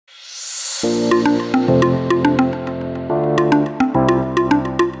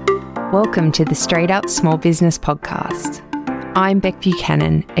Welcome to the Straight Up Small Business Podcast. I'm Beck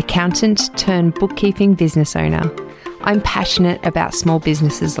Buchanan, accountant turned bookkeeping business owner. I'm passionate about small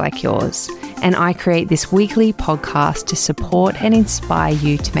businesses like yours, and I create this weekly podcast to support and inspire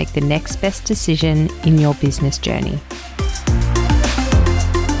you to make the next best decision in your business journey.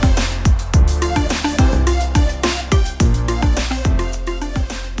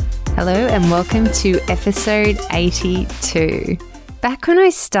 Hello and welcome to episode 82. Back when I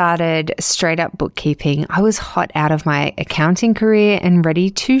started Straight Up Bookkeeping, I was hot out of my accounting career and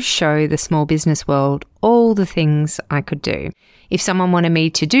ready to show the small business world all the things I could do. If someone wanted me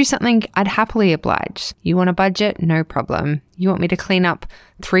to do something, I'd happily oblige. You want a budget? No problem. You want me to clean up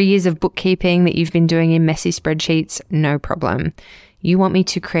 3 years of bookkeeping that you've been doing in messy spreadsheets? No problem. You want me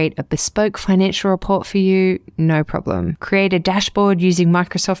to create a bespoke financial report for you? No problem. Create a dashboard using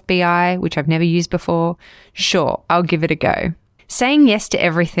Microsoft BI, which I've never used before? Sure, I'll give it a go. Saying yes to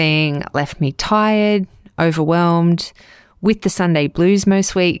everything left me tired, overwhelmed, with the Sunday blues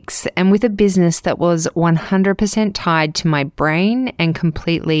most weeks, and with a business that was 100% tied to my brain and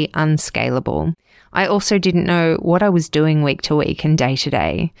completely unscalable. I also didn't know what I was doing week to week and day to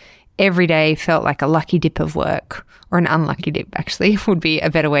day. Every day felt like a lucky dip of work, or an unlucky dip actually would be a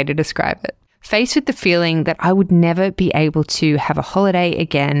better way to describe it. Faced with the feeling that I would never be able to have a holiday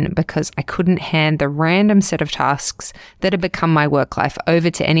again because I couldn't hand the random set of tasks that had become my work life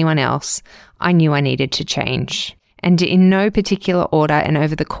over to anyone else, I knew I needed to change. And in no particular order and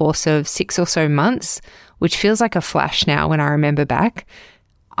over the course of 6 or so months, which feels like a flash now when I remember back,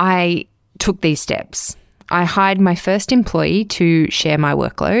 I took these steps. I hired my first employee to share my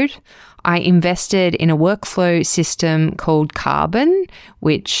workload. I invested in a workflow system called Carbon,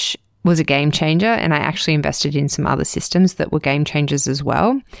 which was a game changer, and I actually invested in some other systems that were game changers as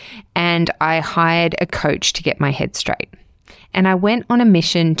well. And I hired a coach to get my head straight. And I went on a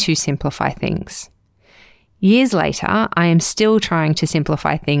mission to simplify things. Years later, I am still trying to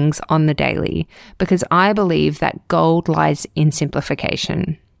simplify things on the daily because I believe that gold lies in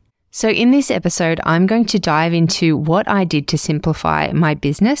simplification. So in this episode, I'm going to dive into what I did to simplify my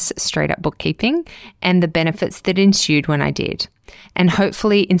business, Straight Up Bookkeeping, and the benefits that ensued when I did, and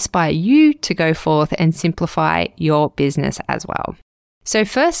hopefully inspire you to go forth and simplify your business as well. So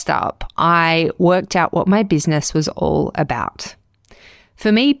first up, I worked out what my business was all about.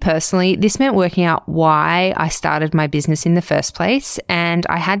 For me personally, this meant working out why I started my business in the first place, and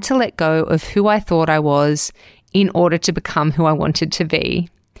I had to let go of who I thought I was in order to become who I wanted to be.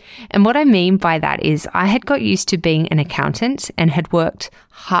 And what I mean by that is I had got used to being an accountant and had worked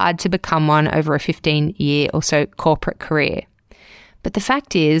hard to become one over a 15-year or so corporate career. But the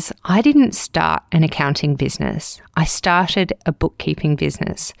fact is, I didn't start an accounting business. I started a bookkeeping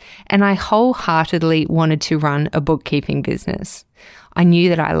business, and I wholeheartedly wanted to run a bookkeeping business. I knew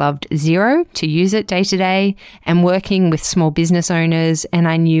that I loved Xero to use it day to day and working with small business owners, and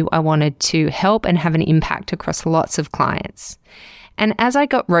I knew I wanted to help and have an impact across lots of clients. And as I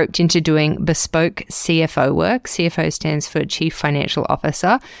got roped into doing bespoke CFO work, CFO stands for Chief Financial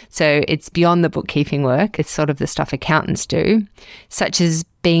Officer, so it's beyond the bookkeeping work, it's sort of the stuff accountants do, such as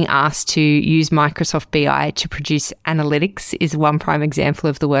being asked to use Microsoft BI to produce analytics is one prime example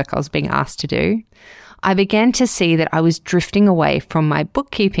of the work I was being asked to do. I began to see that I was drifting away from my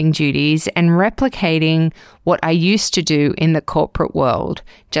bookkeeping duties and replicating what I used to do in the corporate world,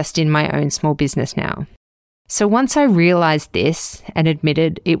 just in my own small business now. So once I realized this and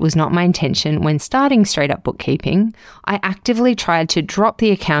admitted it was not my intention when starting Straight Up Bookkeeping, I actively tried to drop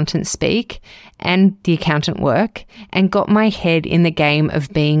the accountant speak and the accountant work and got my head in the game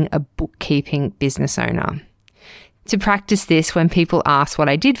of being a bookkeeping business owner. To practice this, when people asked what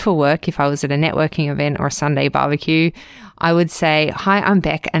I did for work, if I was at a networking event or a Sunday barbecue, I would say, "Hi, I'm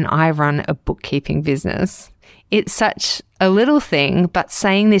Beck and I run a bookkeeping business." It's such a little thing, but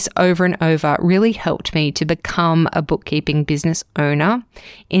saying this over and over really helped me to become a bookkeeping business owner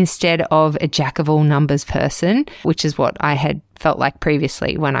instead of a jack of all numbers person, which is what I had felt like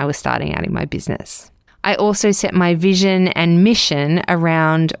previously when I was starting out in my business. I also set my vision and mission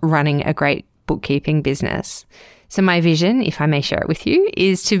around running a great bookkeeping business. So my vision, if I may share it with you,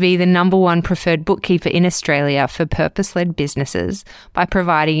 is to be the #1 preferred bookkeeper in Australia for purpose-led businesses by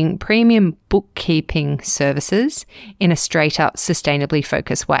providing premium bookkeeping services in a straight-up, sustainably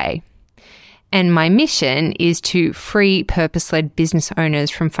focused way. And my mission is to free purpose-led business owners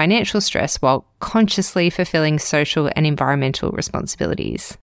from financial stress while consciously fulfilling social and environmental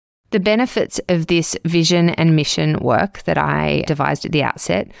responsibilities. The benefits of this vision and mission work that I devised at the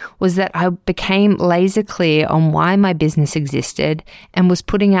outset was that I became laser clear on why my business existed and was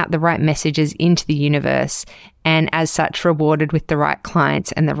putting out the right messages into the universe, and as such rewarded with the right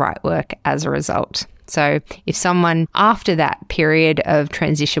clients and the right work as a result. So if someone after that period of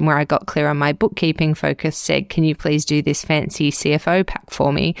transition where I got clear on my bookkeeping focus said, can you please do this fancy CFO pack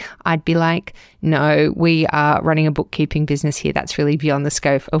for me? I'd be like, no, we are running a bookkeeping business here. That's really beyond the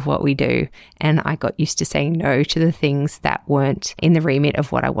scope of what we do. And I got used to saying no to the things that weren't in the remit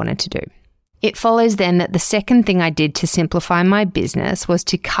of what I wanted to do. It follows then that the second thing I did to simplify my business was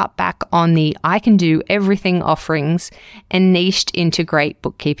to cut back on the I can do everything offerings and niched into great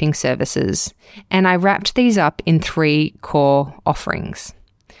bookkeeping services. And I wrapped these up in 3 core offerings.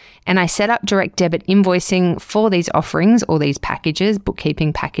 And I set up direct debit invoicing for these offerings or these packages,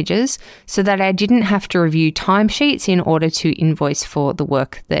 bookkeeping packages, so that I didn't have to review timesheets in order to invoice for the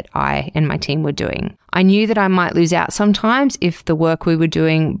work that I and my team were doing. I knew that I might lose out sometimes if the work we were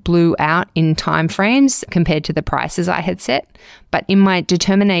doing blew out in timeframes compared to the prices I had set. But in my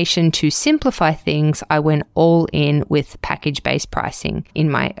determination to simplify things, I went all in with package-based pricing in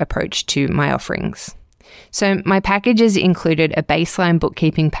my approach to my offerings. So my packages included a baseline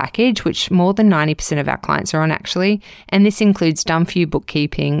bookkeeping package, which more than 90% of our clients are on actually, and this includes done-for-you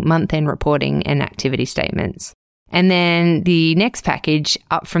bookkeeping, month-end reporting, and activity statements. And then the next package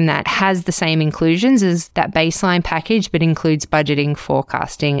up from that has the same inclusions as that baseline package, but includes budgeting,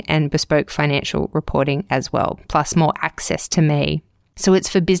 forecasting, and bespoke financial reporting as well, plus more access to me. So it's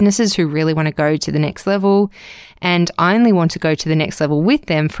for businesses who really want to go to the next level, and I only want to go to the next level with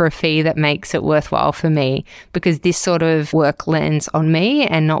them for a fee that makes it worthwhile for me, because this sort of work lands on me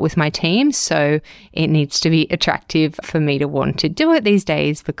and not with my team. So it needs to be attractive for me to want to do it these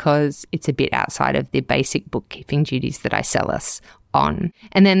days, because it's a bit outside of the basic bookkeeping duties that I sell us on.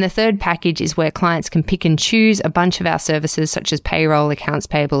 And then the third package is where clients can pick and choose a bunch of our services such as payroll, accounts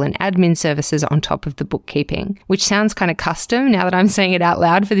payable, and admin services on top of the bookkeeping, which sounds kind of custom now that I'm saying it out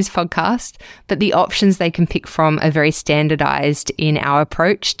loud for this podcast, but the options they can pick from are very standardized in our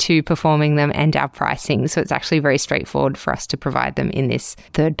approach to performing them and our pricing. So it's actually very straightforward for us to provide them in this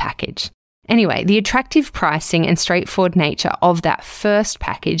third package. Anyway, the attractive pricing and straightforward nature of that first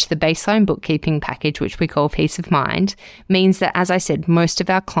package, the baseline bookkeeping package, which we call Peace of Mind, means that, as I said, most of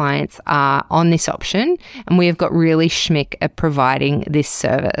our clients are on this option, and we have got really schmick at providing this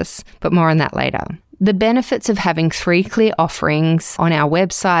service, but more on that later. The benefits of having 3 clear offerings on our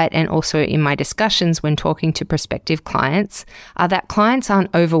website and also in my discussions when talking to prospective clients are that clients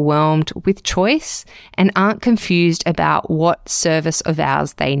aren't overwhelmed with choice and aren't confused about what service of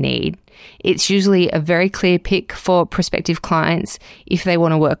ours they need. It's usually a very clear pick for prospective clients if they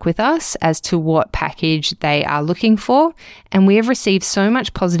want to work with us as to what package they are looking for. And we have received so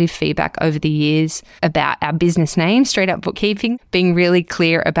much positive feedback over the years about our business name, Straight Up Bookkeeping, being really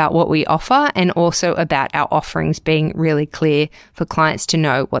clear about what we offer, and also about our offerings being really clear for clients to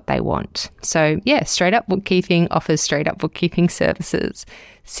know what they want. So yeah, Straight Up Bookkeeping offers straight up bookkeeping services.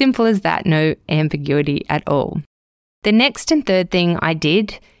 Simple as that, no ambiguity at all. The next and third thing I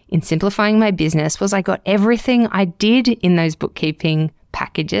did in simplifying my business was I got everything I did in those bookkeeping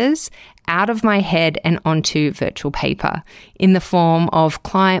packages out of my head and onto virtual paper in the form of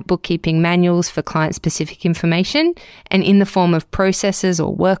client bookkeeping manuals for client-specific information, and in the form of processes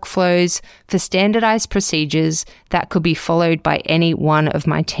or workflows for standardized procedures that could be followed by any one of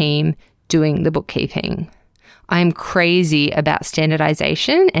my team doing the bookkeeping. I'm crazy about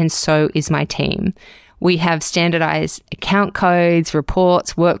standardization, and so is my team. We have standardized account codes,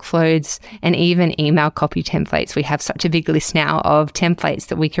 reports, workflows, and even email copy templates. We have such a big list now of templates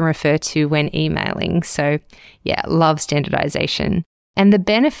that we can refer to when emailing. So yeah, love standardization. And the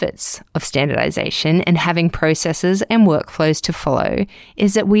benefits of standardization and having processes and workflows to follow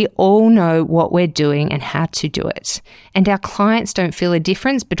is that we all know what we're doing and how to do it. And our clients don't feel a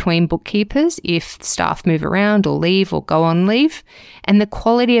difference between bookkeepers if staff move around or leave or go on leave. And the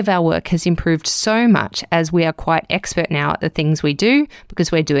quality of our work has improved so much as we are quite expert now at the things we do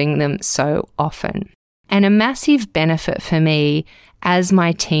because we're doing them so often. And a massive benefit for me as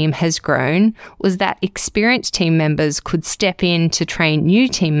my team has grown was that experienced team members could step in to train new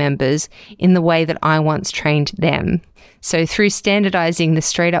team members in the way that I once trained them. So through standardizing the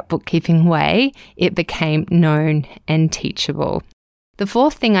straight up bookkeeping way, it became known and teachable. The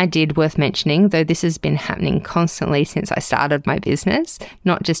fourth thing I did worth mentioning, though this has been happening constantly since I started my business,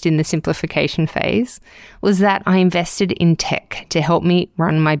 not just in the simplification phase, was that I invested in tech to help me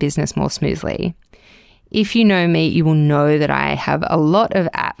run my business more smoothly. If you know me, you will know that I have a lot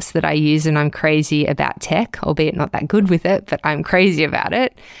of apps that I use and I'm crazy about tech, albeit not that good with it, but I'm crazy about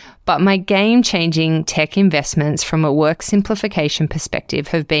it. But my game-changing tech investments from a work simplification perspective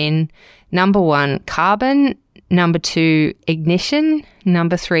have been number 1, Carbon, number 2, Ignition,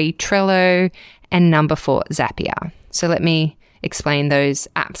 number 3, Trello, and number 4, Zapier. So let me explain those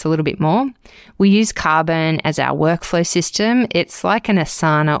apps a little bit more. We use Carbon as our workflow system. It's like an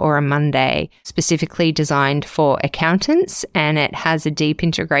Asana or a Monday, specifically designed for accountants, and it has a deep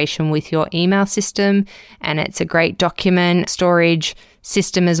integration with your email system, and it's a great document storage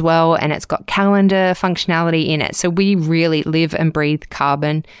system as well, and it's got calendar functionality in it. So we really live and breathe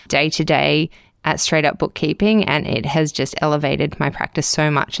Carbon day to day at Straight Up Bookkeeping, and it has just elevated my practice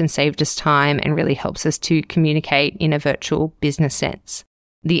so much and saved us time and really helps us to communicate in a virtual business sense.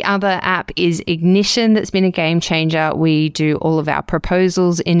 The other app is Ignition. That's been a game changer. We do all of our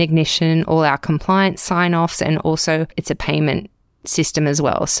proposals in Ignition, all our compliance sign-offs, and also it's a payment system as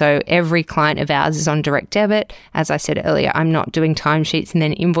well. So every client of ours is on direct debit. As I said earlier, I'm not doing timesheets and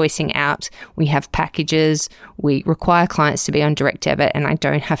then invoicing out. We have packages. We require clients to be on direct debit, and I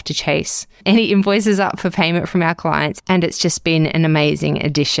don't have to chase any invoices up for payment from our clients. And it's just been an amazing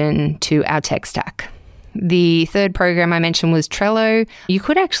addition to our tech stack. The third program I mentioned was Trello. You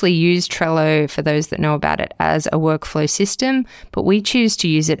could actually use Trello, for those that know about it, as a workflow system, but we choose to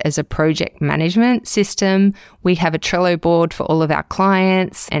use it as a project management system. We have a Trello board for all of our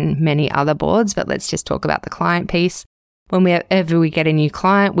clients and many other boards, but let's just talk about the client piece. Whenever we get a new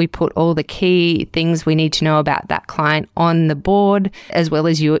client, we put all the key things we need to know about that client on the board, as well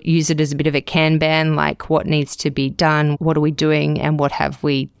as you use it as a bit of a Kanban, like what needs to be done, what are we doing, and what have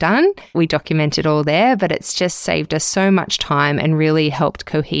we done. We document it all there, but it's just saved us so much time and really helped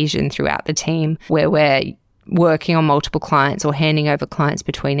cohesion throughout the team where we're working on multiple clients or handing over clients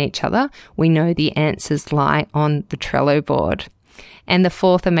between each other. We know the answers lie on the Trello board. And the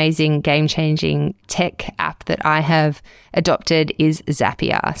fourth amazing game-changing tech app that I have adopted is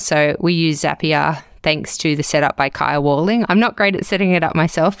Zapier. So we use Zapier thanks to the setup by Kaya Walling. I'm not great at setting it up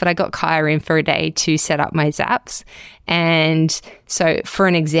myself, but I got Kaya in for a day to set up my Zaps. And so for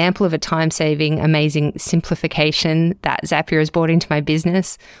an example of a time-saving, amazing simplification that Zapier has brought into my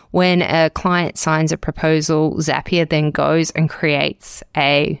business, when a client signs a proposal, Zapier then goes and creates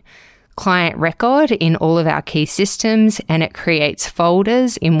a client record in all of our key systems, and it creates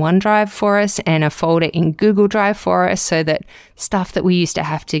folders in OneDrive for us and a folder in Google Drive for us, so that stuff that we used to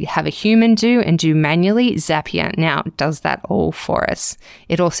have a human do and do manually, Zapier now does that all for us.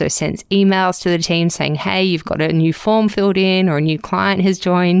 It also sends emails to the team saying, hey, you've got a new form filled in or a new client has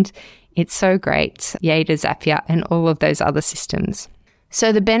joined. It's so great. Yay to Zapier and all of those other systems.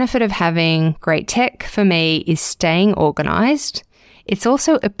 So the benefit of having great tech for me is staying organized. It's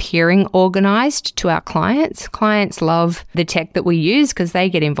also appearing organized to our clients. Clients love the tech that we use because they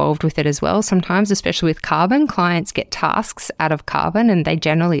get involved with it as well. Sometimes, especially with Carbon, clients get tasks out of Carbon and they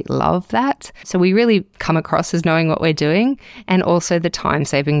generally love that. So we really come across as knowing what we're doing, and also the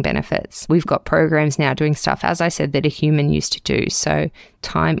time-saving benefits. We've got programs now doing stuff, as I said, that a human used to do. So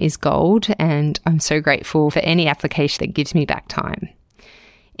time is gold, and I'm so grateful for any application that gives me back time.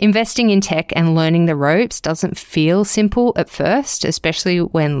 Investing in tech and learning the ropes doesn't feel simple at first, especially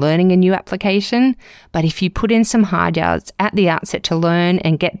when learning a new application. But if you put in some hard yards at the outset to learn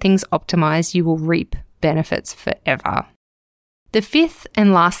and get things optimized, you will reap benefits forever. The fifth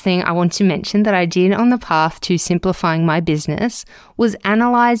and last thing I want to mention that I did on the path to simplifying my business was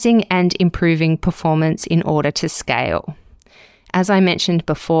analyzing and improving performance in order to scale. As I mentioned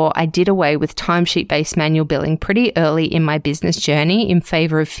before, I did away with timesheet-based manual billing pretty early in my business journey in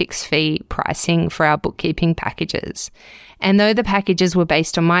favor of fixed fee pricing for our bookkeeping packages. And though the packages were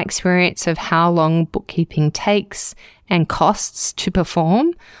based on my experience of how long bookkeeping takes and costs to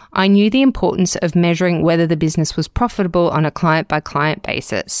perform, I knew the importance of measuring whether the business was profitable on a client-by-client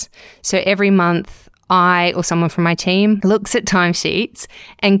basis. So every month, I or someone from my team looks at timesheets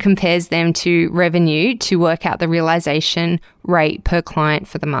and compares them to revenue to work out the realization rate per client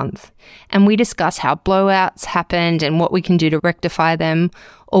for the month. And we discuss how blowouts happened and what we can do to rectify them,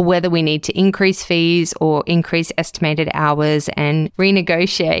 or whether we need to increase fees or increase estimated hours and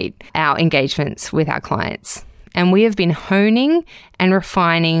renegotiate our engagements with our clients. And we have been honing and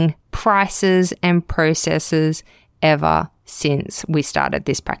refining prices and processes ever since we started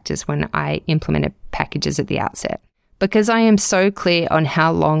this practice when I implemented packages at the outset. Because I am so clear on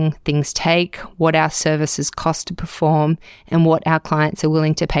how long things take, what our services cost to perform, and what our clients are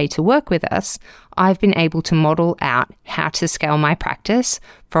willing to pay to work with us, I've been able to model out how to scale my practice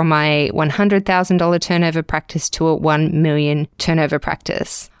from my $100,000 turnover practice to a $1 million turnover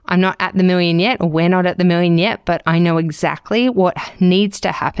practice. I'm not at the million yet, or we're not at the million yet, but I know exactly what needs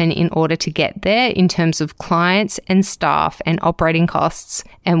to happen in order to get there in terms of clients and staff and operating costs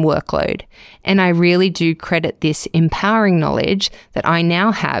and workload. And I really do credit this empowering knowledge that I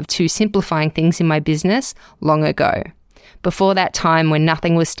now have to simplifying things in my business long ago. Before that time when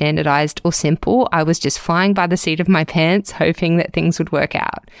nothing was standardized or simple, I was just flying by the seat of my pants, hoping that things would work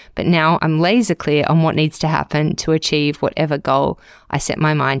out. But now I'm laser clear on what needs to happen to achieve whatever goal I set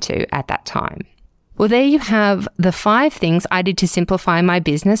my mind to at that time. Well, there you have the 5 things I did to simplify my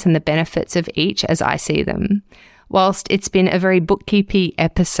business and the benefits of each as I see them. Whilst it's been a very bookkeepy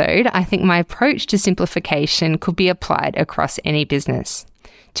episode, I think my approach to simplification could be applied across any business.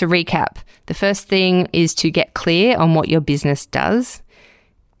 To recap, the first thing is to get clear on what your business does.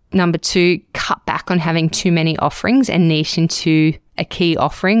 Number 2, cut back on having too many offerings and niche into a key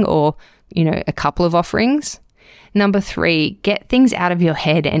offering or, a couple of offerings. Number 3, get things out of your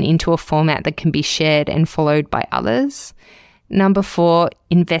head and into a format that can be shared and followed by others. Number 4,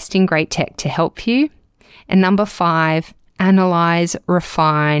 invest in great tech to help you. And number 5, analyze,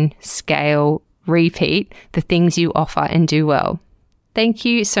 refine, scale, repeat the things you offer and do well. Thank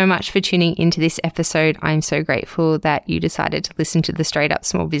you so much for tuning into this episode. I'm so grateful that you decided to listen to the Straight Up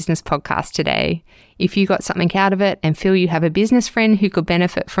Small Business podcast today. If you got something out of it and feel you have a business friend who could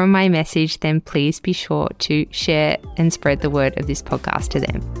benefit from my message, then please be sure to share and spread the word of this podcast to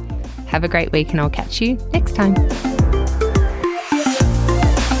them. Have a great week and I'll catch you next time.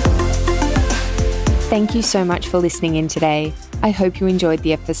 Thank you so much for listening in today. I hope you enjoyed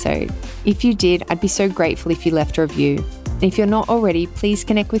the episode. If you did, I'd be so grateful if you left a review. And if you're not already, please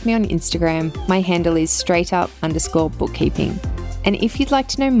connect with me on Instagram. My handle is straightup_bookkeeping. And if you'd like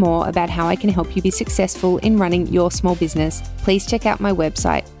to know more about how I can help you be successful in running your small business, please check out my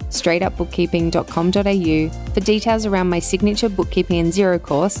website, straightupbookkeeping.com.au, for details around my signature bookkeeping and zero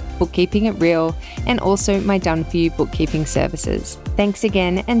course, Bookkeeping at Real, and also my done for you bookkeeping services. Thanks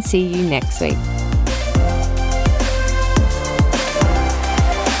again and see you next week.